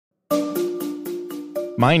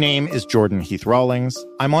My name is Jordan Heath Rawlings.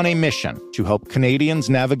 I'm on a mission to help Canadians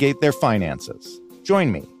navigate their finances.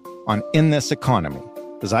 Join me on In This Economy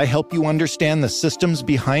as I help you understand the systems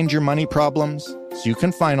behind your money problems so you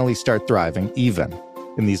can finally start thriving even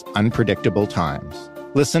in these unpredictable times.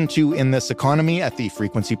 Listen to In This Economy at the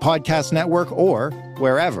Frequency Podcast Network or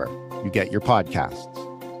wherever you get your podcasts.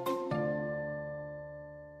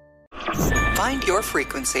 Find your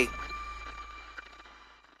frequency.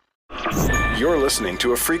 You're listening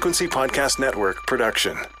to a Frequency Podcast Network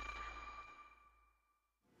production.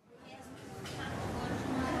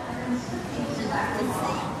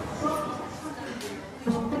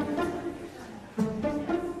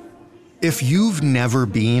 If you've never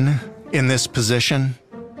been in this position,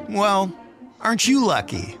 well, aren't you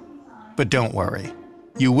lucky? But don't worry,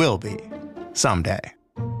 you will be someday.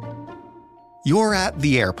 You're at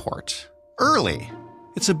the airport, early.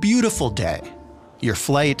 It's a beautiful day. Your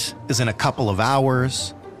flight is in a couple of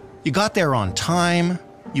hours. You got there on time.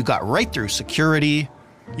 You got right through security.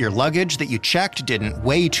 Your luggage that you checked didn't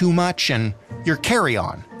weigh too much, and your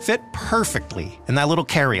carry-on fit perfectly in that little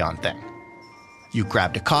carry-on thing. You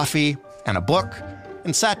grabbed a coffee and a book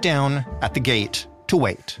and sat down at the gate to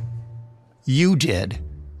wait. You did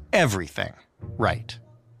everything right.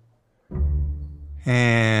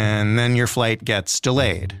 And then your flight gets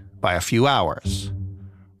delayed by a few hours.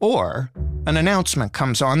 Or an announcement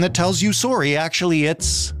comes on that tells you, sorry, actually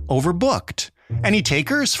it's overbooked. Any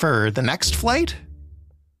takers for the next flight?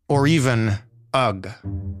 Or even, ugh,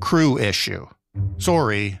 crew issue.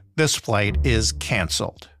 Sorry, this flight is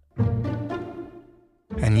canceled.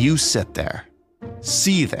 And you sit there,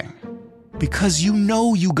 seething, because you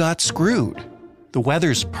know you got screwed. The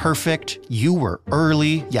weather's perfect, you were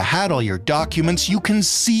early, you had all your documents, you can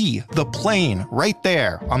see the plane right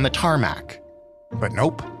there on the tarmac. But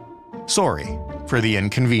nope. Sorry for the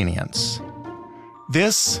inconvenience.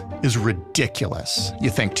 This is ridiculous, you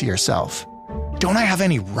think to yourself. Don't I have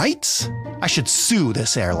any rights? I should sue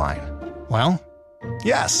this airline. Well,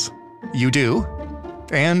 yes, you do.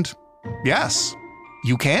 And yes,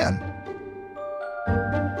 you can.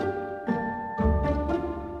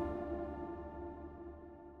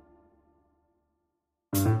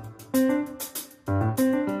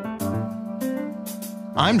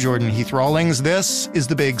 I'm Jordan Heath Rawlings. This is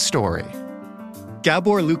The Big Story.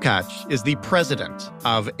 Gabor Lukacs is the president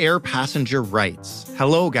of Air Passenger Rights.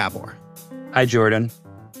 Hello, Gabor. Hi, Jordan.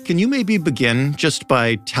 Can you maybe begin just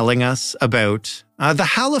by telling us about the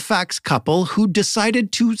Halifax couple who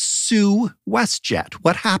decided to sue WestJet?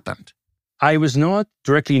 What happened? I was not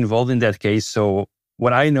directly involved in that case, so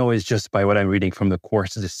what I know is just by what I'm reading from the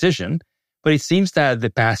court's decision. But it seems that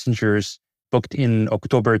the passengers booked in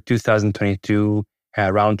October 2022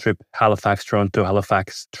 a round-trip Halifax-Toronto,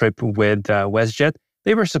 Halifax trip with WestJet.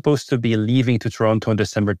 They were supposed to be leaving to Toronto on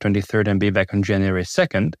December 23rd and be back on January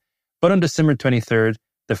 2nd. But on December 23rd,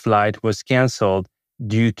 the flight was canceled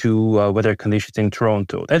due to weather conditions in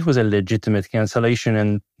Toronto. That was a legitimate cancellation,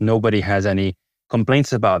 and nobody has any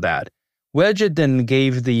complaints about that. WestJet then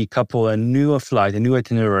gave the couple a new flight, a new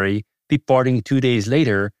itinerary, departing 2 days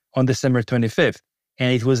later on December 25th.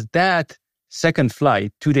 And it was that second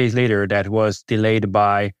flight, 2 days later, that was delayed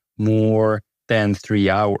by more than 3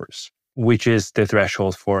 hours, which is the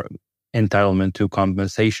threshold for entitlement to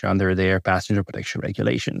compensation under their passenger protection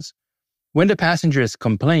regulations. When the passengers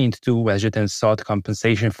complained to WestJet and sought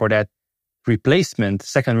compensation for that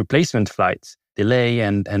second replacement flight delay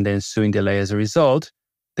and the ensuing delay as a result,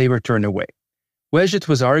 they were turned away. WestJet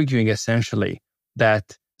was arguing essentially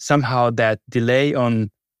that somehow that delay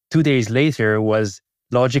on 2 days later was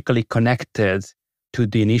logically connected to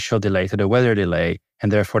the initial delay, to the weather delay,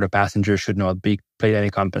 and therefore the passenger should not be paid any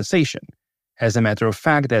compensation. As a matter of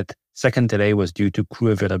fact, that second delay was due to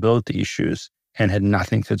crew availability issues and had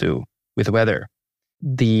nothing to do with weather.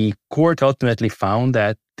 The court ultimately found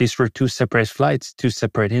that these were two separate flights, two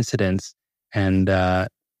separate incidents, and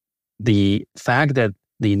the fact that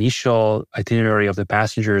the initial itinerary of the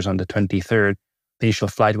passengers on the 23rd, the initial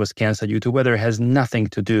flight was canceled due to weather, has nothing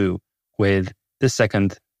to do with the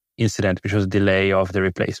second incident, which was a delay of the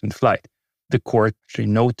replacement flight. The court actually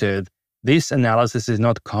noted this analysis is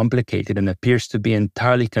not complicated and appears to be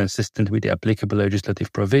entirely consistent with the applicable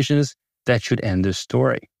legislative provisions that should end the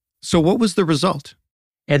story. So what was the result?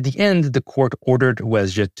 At the end, the court ordered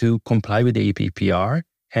WestJet to comply with the APPR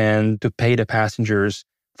and to pay the passengers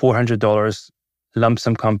 $400 lump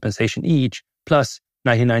sum compensation each, plus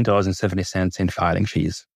 $99.70 in filing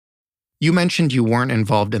fees. You mentioned you weren't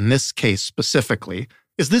involved in this case specifically.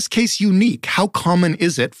 Is this case unique? How common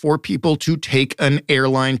is it for people to take an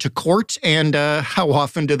airline to court, and how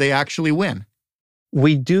often do they actually win?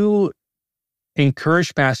 We do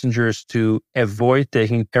encouraged passengers to avoid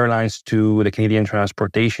taking airlines to the Canadian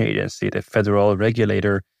Transportation Agency, the federal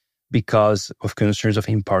regulator, because of concerns of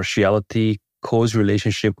impartiality, close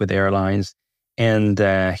relationship with airlines, and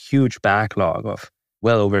a huge backlog of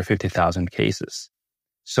well over 50,000 cases.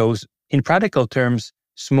 So in practical terms,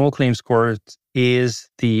 small claims court is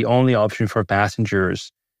the only option for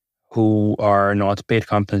passengers who are not paid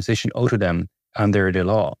compensation owed to them under the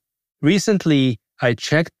law. Recently, I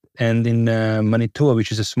checked, and in Manitoba,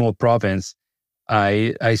 which is a small province,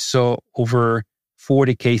 I saw over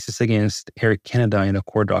 40 cases against Air Canada in a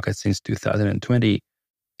court docket since 2020.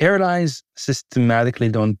 Airlines systematically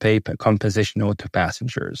don't pay compensation owed to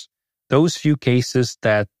passengers. Those few cases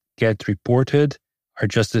that get reported are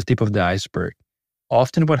just the tip of the iceberg.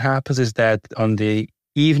 Often what happens is that on the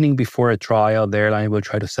evening before a trial, the airline will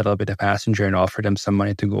try to settle with a passenger and offer them some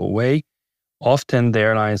money to go away. Often the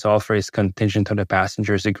airline's offer is contingent on the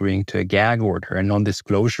passengers agreeing to a gag order, a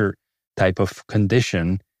non-disclosure type of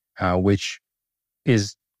condition, which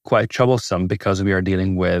is quite troublesome because we are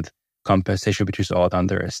dealing with compensation which is owed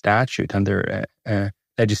under a statute, under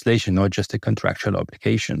legislation, not just a contractual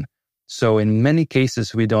obligation. So in many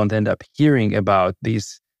cases, we don't end up hearing about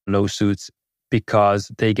these lawsuits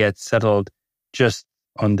because they get settled just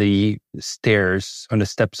on the stairs, on the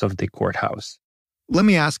steps of the courthouse. Let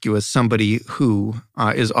me ask you, as somebody who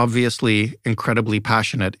is obviously incredibly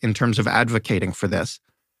passionate in terms of advocating for this,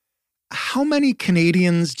 how many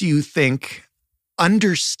Canadians do you think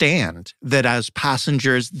understand that as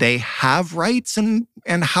passengers they have rights, and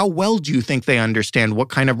how well do you think they understand what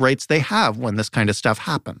kind of rights they have when this kind of stuff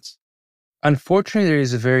happens? Unfortunately, there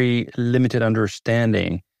is a very limited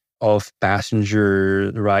understanding of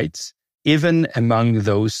passenger rights, even among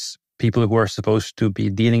those people who are supposed to be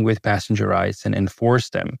dealing with passenger rights and enforce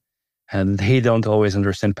them. And they don't always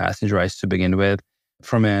understand passenger rights to begin with.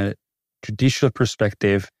 From a judicial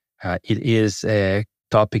perspective, it is a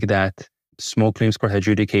topic that small claims court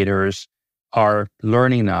adjudicators are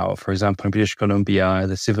learning now. For example, in British Columbia,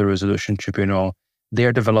 the Civil Resolution Tribunal,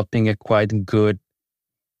 they're developing a quite good,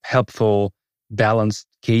 helpful, balanced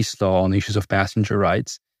case law on issues of passenger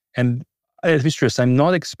rights. And let me stress, I'm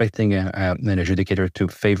not expecting an adjudicator to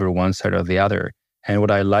favor one side or the other. And what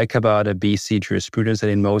I like about a BC jurisprudence that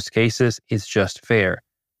in most cases, it's just fair.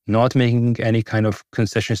 Not making any kind of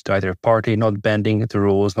concessions to either party, not bending the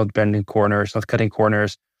rules, not bending corners, not cutting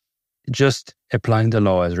corners, just applying the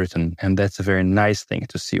law as written. And that's a very nice thing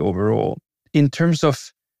to see overall. In terms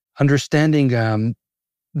of understanding,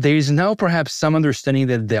 there is now perhaps some understanding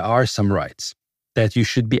that there are some rights, that you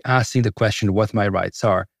should be asking the question what my rights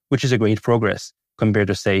are, which is a great progress compared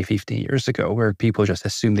to, say, 15 years ago, where people just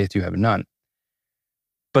assume that you have none.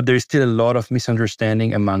 But there's still a lot of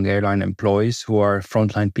misunderstanding among airline employees who are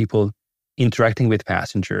frontline people interacting with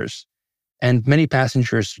passengers. And many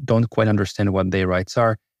passengers don't quite understand what their rights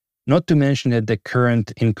are, not to mention that the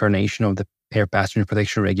current incarnation of the air passenger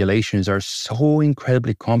protection regulations are so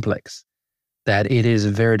incredibly complex that it is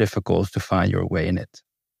very difficult to find your way in it.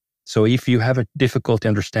 So if you have a difficulty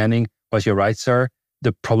understanding what your rights are,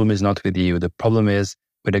 the problem is not with you. The problem is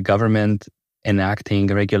with the government enacting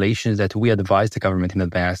regulations that we advise the government in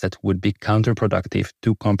advance that would be counterproductive,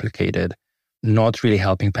 too complicated, not really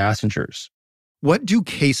helping passengers. What do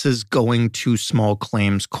cases going to small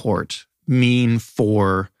claims court mean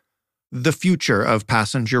for the future of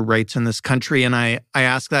passenger rights in this country? And I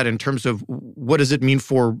ask that in terms of what does it mean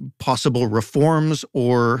for possible reforms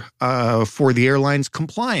or for the airlines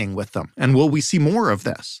complying with them? And will we see more of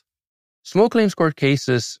this? Small claims court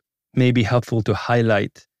cases may be helpful to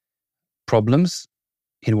highlight problems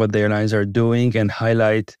in what the airlines are doing and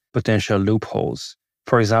highlight potential loopholes.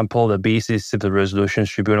 For example, the BC Civil Resolution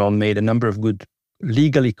Tribunal made a number of good,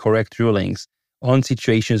 legally correct rulings on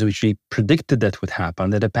situations which we predicted that would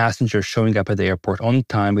happen, that a passenger showing up at the airport on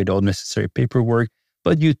time with all necessary paperwork,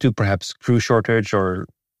 but due to perhaps crew shortage or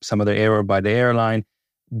some other error by the airline,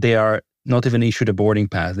 they are not even issued a boarding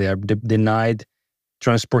pass. They are denied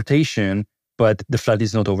transportation, but the flight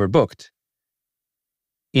is not overbooked.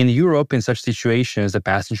 In Europe, in such situations, the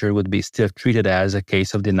passenger would be still treated as a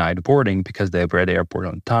case of denied boarding because they were at the airport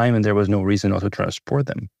on time and there was no reason not to transport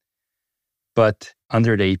them. But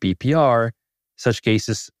under the APPR, such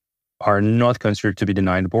cases are not considered to be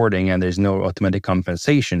denied boarding and there's no automatic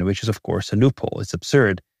compensation, which is, of course, a loophole. It's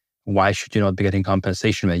absurd. Why should you not be getting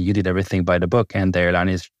compensation when you did everything by the book and the airline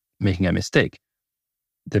is making a mistake?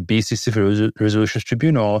 The BC Civil Resolution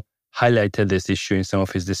Tribunal highlighted this issue in some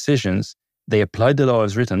of his decisions. They applied the law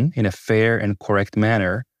as written in a fair and correct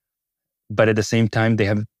manner, but at the same time, they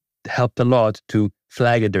have helped a lot to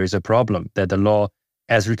flag that there is a problem, that the law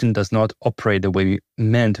as written, does not operate the way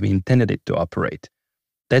we intended it to operate.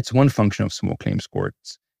 That's one function of small claims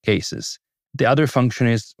courts cases. The other function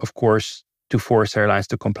is, of course, to force airlines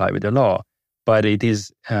to comply with the law, but it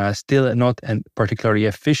is still not a particularly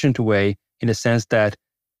efficient way, in the sense that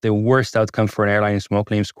the worst outcome for an airline in small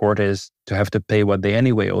claims court is to have to pay what they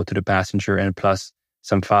anyway owe to the passenger and plus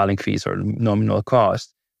some filing fees or nominal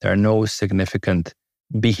cost. There are no significant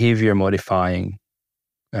behavior modifying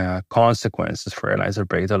consequences for airlines that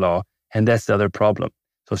break the law, and that's the other problem.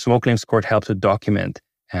 So small claims court helps to document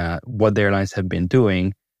what the airlines have been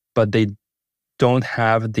doing, but they don't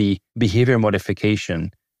have the behavior modification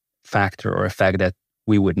factor or effect that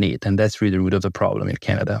we would need. And that's really the root of the problem in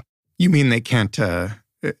Canada. You mean they can't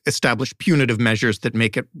establish punitive measures that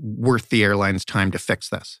make it worth the airline's time to fix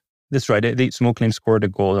this? That's right. The small claims court, the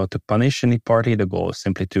goal is not to punish any party. The goal is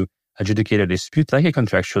simply to adjudicate a dispute, like a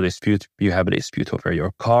contractual dispute. You have a dispute over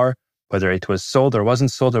your car, whether it was sold or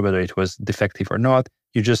wasn't sold, or whether it was defective or not.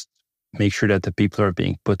 You just make sure that the people are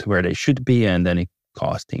being put where they should be, and then it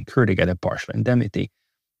costs incurred to get a partial indemnity.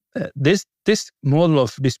 This model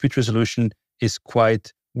of dispute resolution is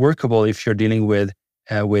quite workable if you're dealing with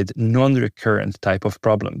non-recurrent type of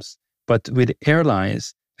problems. But with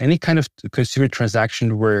airlines, any kind of consumer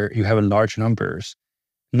transaction where you have large numbers,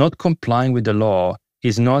 not complying with the law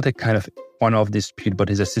is not a kind of one-off dispute, but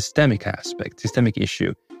is a systemic aspect, systemic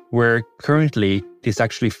issue, where currently it's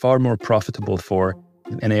actually far more profitable for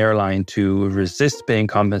an airline to resist paying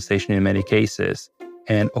compensation in many cases,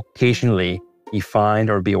 and occasionally be fined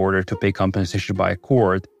or be ordered to pay compensation by a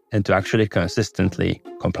court, and to actually consistently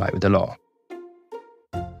comply with the law.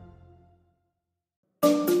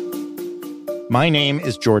 My name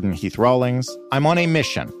is Jordan Heath Rawlings. I'm on a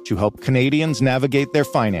mission to help Canadians navigate their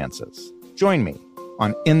finances. Join me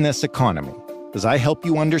on In This Economy as I help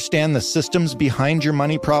you understand the systems behind your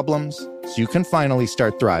money problems so you can finally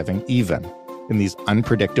start thriving even in these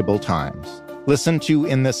unpredictable times. Listen to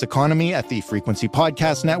In This Economy at the Frequency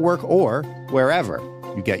Podcast Network or wherever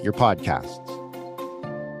you get your podcasts.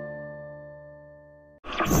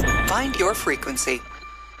 Find your frequency.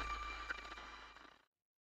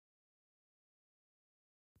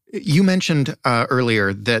 You mentioned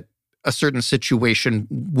earlier that a certain situation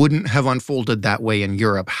wouldn't have unfolded that way in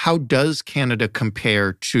Europe. How does Canada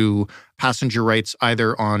compare to passenger rights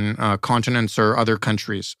either on continents or other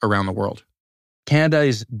countries around the world? Canada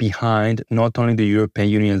is behind not only the European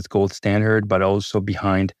Union's gold standard, but also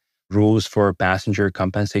behind rules for passenger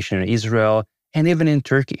compensation in Israel and even in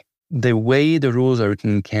Turkey. The way the rules are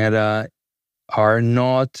written in Canada are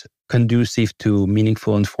not conducive to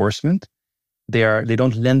meaningful enforcement. They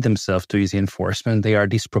don't lend themselves to easy enforcement. They are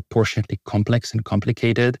disproportionately complex and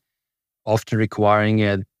complicated, often requiring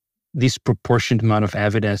a disproportionate amount of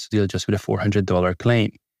evidence to deal just with a $400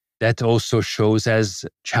 claim. That also shows as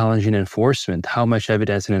challenging enforcement, how much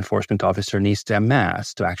evidence an enforcement officer needs to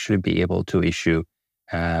amass to actually be able to issue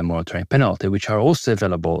a monetary penalty, which are also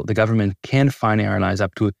available. The government can fine airlines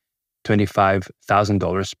up to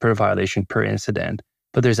 $25,000 per violation per incident,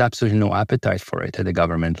 but there's absolutely no appetite for it at the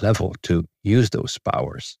government level to use those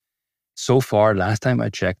powers. So far, last time I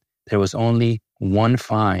checked, there was only one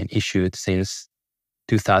fine issued since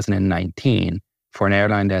 2019 for an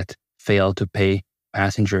airline that failed to pay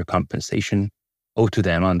passenger compensation owed to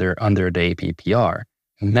them under the APPR.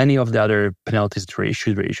 Many of the other penalties that were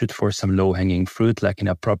issued for some low-hanging fruit, like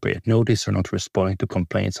inappropriate notice or not responding to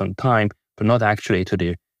complaints on time, but not actually to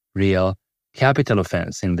the real capital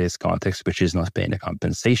offense in this context, which is not paying the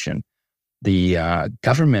compensation. The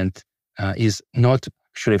government is not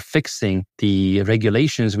actually fixing the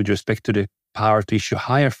regulations with respect to the power to issue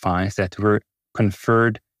higher fines that were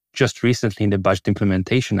conferred just recently in the Budget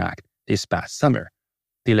Implementation Act this past summer.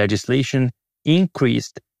 The legislation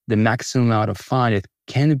increased the maximum amount of fine that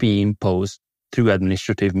can be imposed through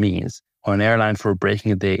administrative means on an airline for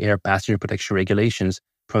breaking the air passenger protection regulations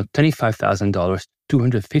from $25,000 to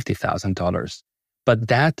 $250,000. But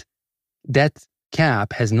that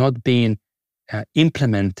cap has not been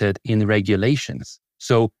implemented in regulations.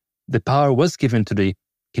 So the power was given to the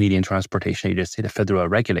Canadian Transportation Agency, the federal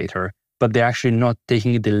regulator, but they're actually not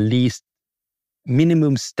taking the least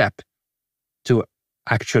minimum step to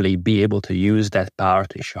actually be able to use that power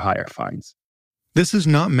to issue higher fines. This is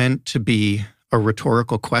not meant to be a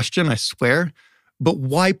rhetorical question, I swear, but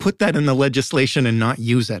why put that in the legislation and not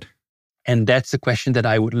use it? And that's the question that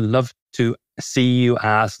I would love to see you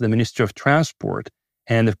ask the Minister of Transport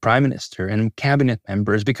and the Prime Minister and cabinet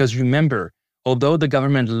members, because remember, although the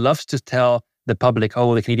government loves to tell the public,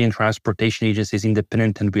 oh, the Canadian Transportation Agency is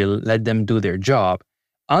independent and we'll let them do their job,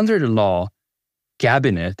 under the law,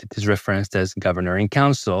 cabinet, it is referenced as governor in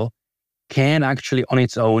council, can actually on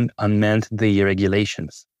its own amend the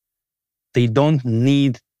regulations. They don't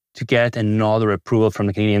need to get another approval from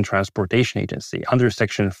the Canadian Transportation Agency. Under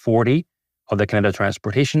Section 40 of the Canada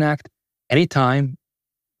Transportation Act, anytime,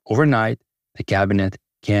 overnight, the cabinet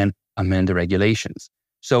can amend the regulations.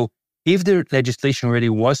 So if the legislation already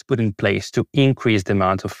was put in place to increase the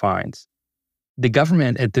amount of fines, the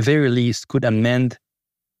government at the very least could amend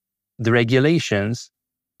the regulations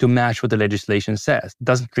to match what the legislation says. It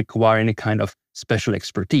doesn't require any kind of special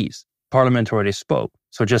expertise. Parliament already spoke,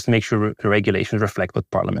 so just make sure the regulations reflect what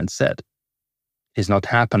Parliament said. It's not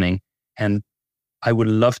happening, and I would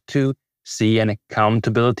love to see an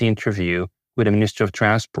accountability interview with the Minister of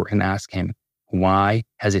Transport and ask him, why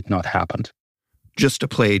has it not happened? Just to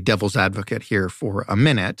play devil's advocate here for a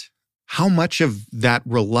minute, how much of that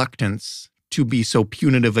reluctance to be so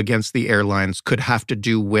punitive against the airlines could have to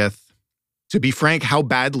do with, to be frank, how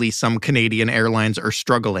badly some Canadian airlines are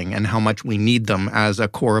struggling and how much we need them as a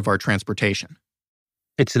core of our transportation?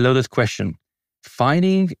 It's a loaded question.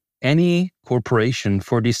 Fining any corporation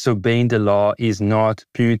for disobeying the law is not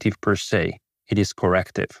punitive per se. It is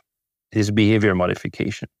corrective. It is behavior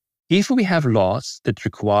modification. If we have laws that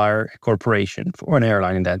require a corporation, or an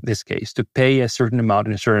airline in this case, to pay a certain amount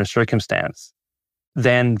in a certain circumstance,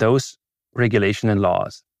 then those regulations and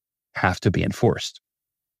laws have to be enforced.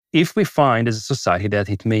 If we find as a society that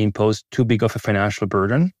it may impose too big of a financial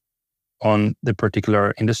burden on the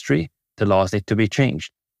particular industry, the laws need to be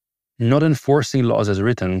changed. Not enforcing laws as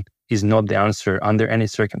written is not the answer under any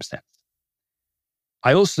circumstance.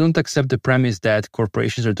 I also don't accept the premise that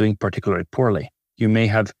corporations are doing particularly poorly. You may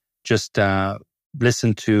have just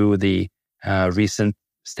listened to the recent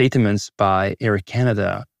statements by Air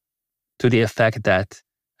Canada to the effect that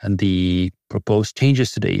the proposed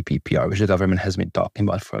changes to the APPR, which the government has been talking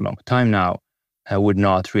about for a long time now, would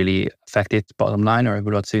not really affect its bottom line or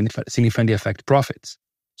would not significantly affect profits.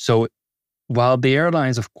 So while the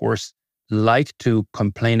airlines, of course, like to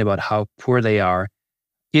complain about how poor they are,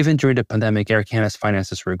 even during the pandemic, Air Canada's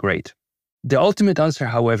finances were great. The ultimate answer,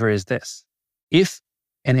 however, is this. If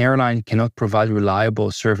an airline cannot provide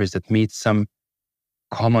reliable service that meets some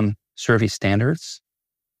common service standards,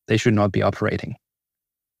 they should not be operating.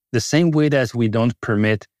 The same way that we don't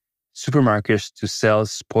permit supermarkets to sell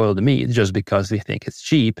spoiled meat just because we think it's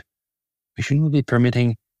cheap, we shouldn't be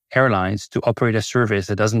permitting airlines to operate a service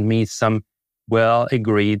that doesn't meet some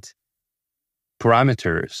well-agreed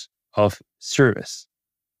parameters of service.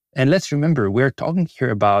 And let's remember, we're talking here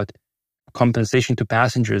about compensation to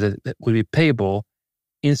passengers that would be payable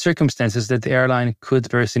in circumstances that the airline could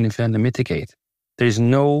very significantly mitigate. There is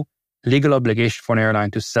no legal obligation for an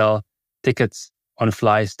airline to sell tickets on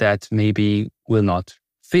flights that maybe will not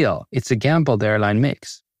fill. It's a gamble the airline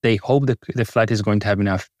makes. They hope that the flight is going to have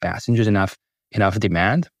enough passengers, enough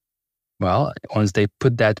demand. Well, once they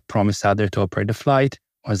put that promise out there to operate the flight,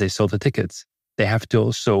 once they sold the tickets, they have to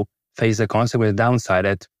also face the consequence of the downside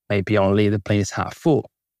that maybe only the plane is half full.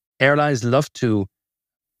 Airlines love to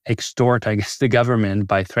extort, the government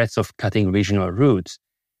by threats of cutting regional routes.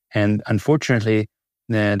 And unfortunately,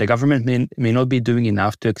 the government may not be doing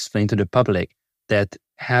enough to explain to the public that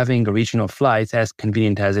having regional flights, as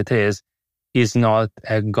convenient as it is not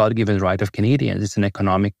a God-given right of Canadians. It's an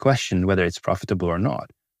economic question, whether it's profitable or not.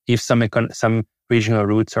 If some regional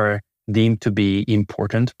routes are deemed to be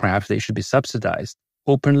important, perhaps they should be subsidized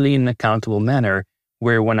openly in an accountable manner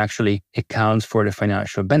where one actually accounts for the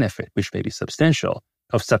financial benefit, which may be substantial,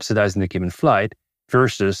 of subsidizing the given flight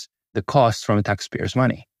versus the cost from the taxpayers'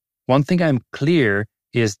 money. One thing I'm clear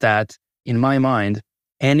is that, in my mind,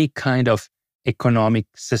 any kind of economic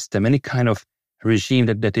system, any kind of regime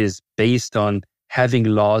that is based on having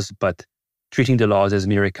laws but treating the laws as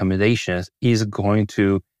mere recommendations is going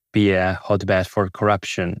to be a hotbed for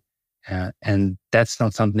corruption. And that's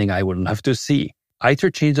not something I would love to see.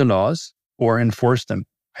 Either change the laws or enforce them.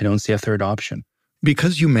 I don't see a third option.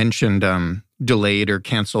 Because you mentioned delayed or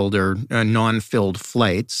canceled or non-filled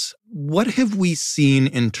flights, what have we seen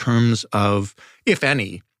in terms of, if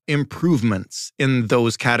any, improvements in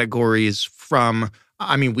those categories from,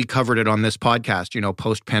 we covered it on this podcast,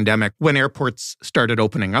 post-pandemic, when airports started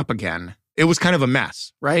opening up again. It was kind of a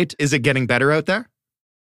mess, right? Is it getting better out there?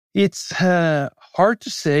 It's hard to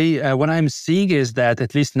say. What I'm seeing is that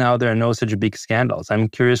at least now there are no such big scandals. I'm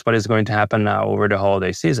curious what is going to happen now over the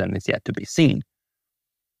holiday season. It's yet to be seen.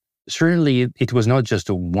 Certainly, it was not just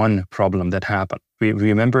one problem that happened. We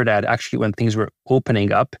remember that actually when things were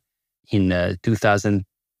opening up in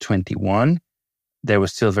 2021, there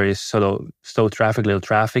was still very slow traffic, little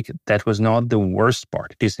traffic. That was not the worst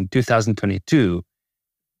part. It is in 2022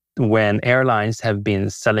 when airlines have been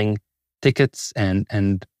selling tickets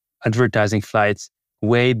and advertising flights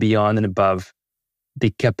way beyond and above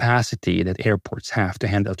the capacity that airports have to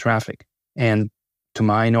handle traffic. And to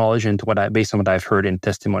my knowledge and based on what I've heard in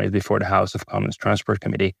testimonies before the House of Commons Transport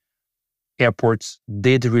Committee, airports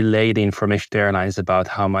did relay the information to airlines about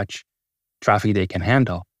how much traffic they can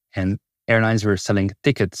handle. And airlines were selling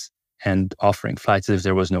tickets and offering flights as if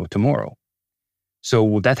there was no tomorrow.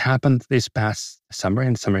 So that happened this past summer,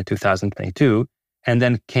 in summer 2022. And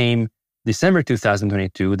then came December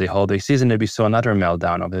 2022, the holiday season, and we saw another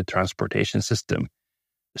meltdown of the transportation system.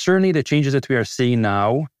 Certainly the changes that we are seeing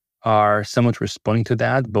now are somewhat responding to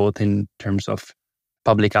that, both in terms of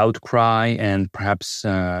public outcry and perhaps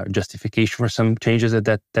justification for some changes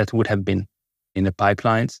that would have been in the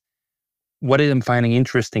pipelines. What I'm finding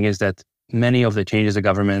interesting is that many of the changes the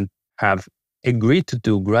government have agreed to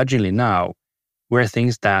do grudgingly now were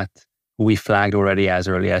things that we flagged already as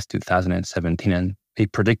early as 2017, and they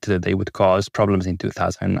predicted that they would cause problems in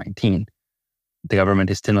 2019. The government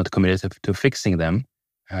is still not committed to fixing them,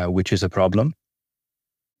 which is a problem.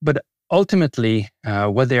 But ultimately,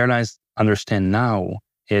 what the airlines understand now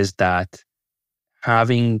is that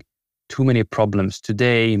having too many problems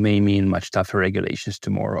today may mean much tougher regulations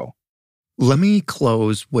tomorrow. Let me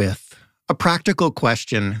close with a practical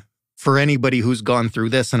question for anybody who's gone through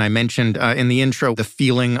this. And I mentioned in the intro the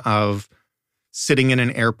feeling of sitting in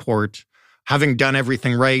an airport, having done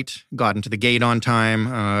everything right, gotten to the gate on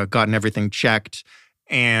time, gotten everything checked,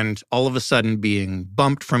 and all of a sudden being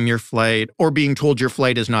bumped from your flight or being told your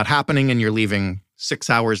flight is not happening and you're leaving 6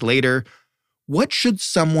 hours later. What should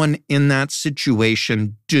someone in that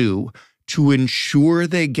situation do to ensure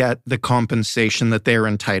they get the compensation that they're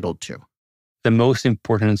entitled to? The most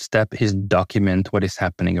important step is document what is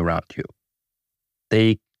happening around you.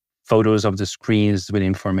 Take photos of the screens with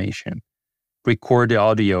information. Record the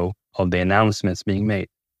audio of the announcements being made.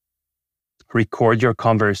 Record your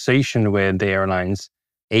conversation with the airline's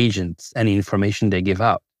agents and information they give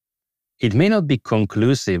out. It may not be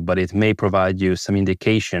conclusive, but it may provide you some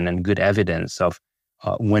indication and good evidence of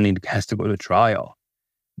when it has to go to trial.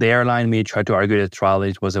 The airline may try to argue that trial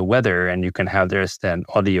it was a weather, and you can have there's an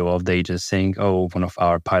audio of the agent saying, oh, one of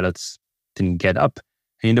our pilots didn't get up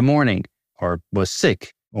in the morning or was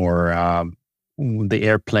sick, or the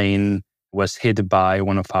airplane was hit by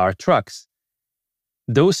one of our trucks.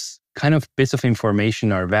 Those kind of bits of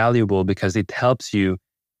information are valuable because it helps you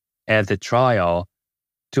at the trial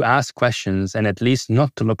to ask questions and at least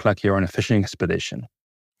not to look like you're on a fishing expedition.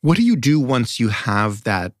 What do you do once you have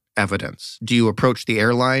that evidence? Do you approach the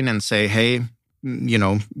airline and say, hey,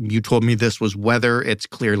 you told me this was weather. It's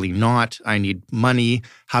clearly not. I need money.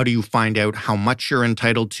 How do you find out how much you're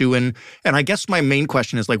entitled to? And I guess my main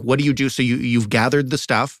question is what do you do? So you've gathered the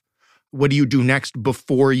stuff. What do you do next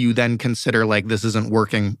before you then consider this isn't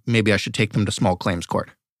working? Maybe I should take them to small claims court.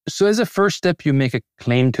 So as a first step, you make a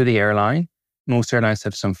claim to the airline. Most airlines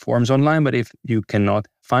have some forms online, but if you cannot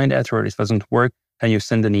find that or it doesn't work, then you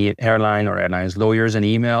send an airline or airline's lawyers an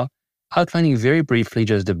email outlining very briefly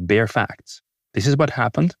just the bare facts. This is what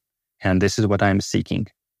happened, and this is what I'm seeking.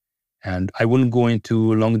 And I wouldn't go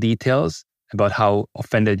into long details about how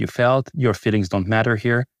offended you felt. Your feelings don't matter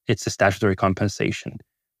here. It's a statutory compensation.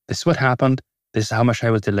 This is what happened. This is how much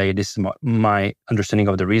I was delayed. This is my understanding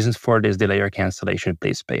of the reasons for this delay or cancellation.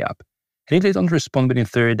 Please pay up. And if they don't respond within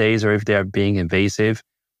 30 days or if they are being invasive,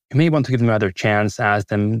 you may want to give them another chance, ask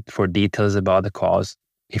them for details about the cause.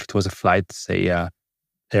 If it was a flight, say,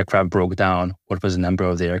 aircraft broke down, what was the number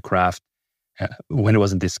of the aircraft, when it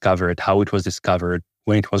wasn't discovered, how it was discovered,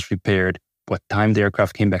 when it was repaired, what time the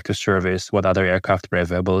aircraft came back to service, what other aircraft were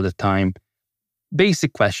available at the time.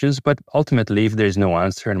 Basic questions, but ultimately, if there's no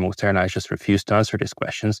answer, and most airlines just refuse to answer these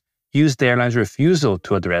questions, use the airline's refusal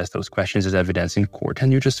to address those questions as evidence in court,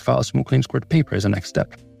 and you just file a small claims court paper as a next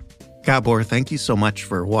step. Gabor, thank you so much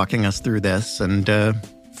for walking us through this and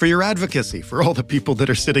for your advocacy for all the people that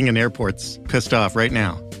are sitting in airports pissed off right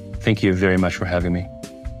now. Thank you very much for having me.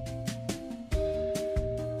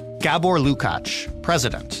 Gabor Lukacs,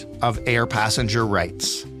 president of Air Passenger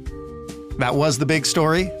Rights. That was The Big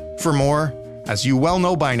Story. For more, as you well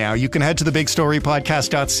know by now, you can head to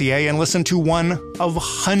thebigstorypodcast.ca and listen to one of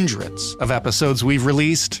hundreds of episodes we've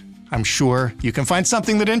released. I'm sure you can find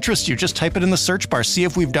something that interests you. Just type it in the search bar. See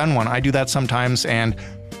if we've done one. I do that sometimes, and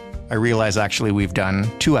I realize actually we've done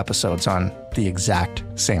 2 episodes on the exact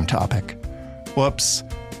same topic. Whoops.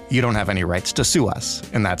 You don't have any rights to sue us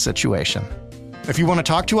in that situation. If you want to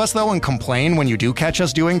talk to us, though, and complain when you do catch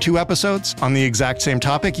us doing 2 episodes on the exact same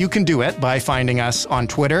topic, you can do it by finding us on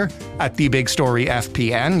Twitter at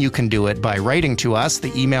TheBigStoryFPN. You can do it by writing to us.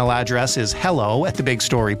 The email address is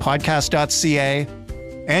hello@thebigstorypodcast.ca.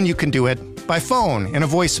 And you can do it by phone in a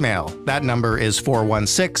voicemail. That number is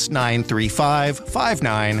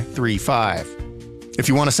 416-935-5935. If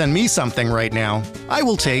you want to send me something right now, I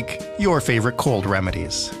will take your favorite cold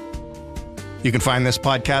remedies. You can find this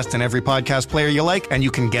podcast in every podcast player you like, and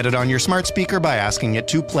you can get it on your smart speaker by asking it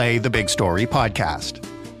to play the Big Story podcast.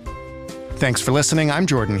 Thanks for listening. I'm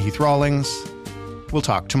Jordan Heath Rawlings. We'll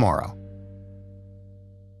talk tomorrow.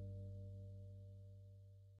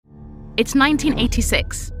 It's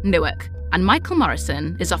 1986, Newark, and Michael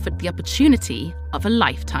Morrison is offered the opportunity of a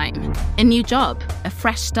lifetime. A new job, a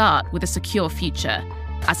fresh start with a secure future,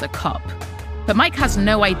 as a cop. But Mike has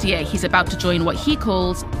no idea he's about to join what he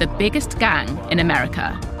calls the biggest gang in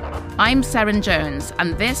America. I'm Seren Jones,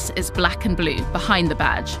 and this is Black and Blue, Behind the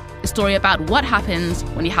Badge, a story about what happens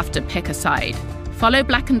when you have to pick a side. Follow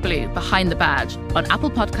Black and Blue, Behind the Badge on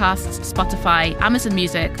Apple Podcasts, Spotify, Amazon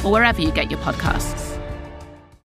Music, or wherever you get your podcasts.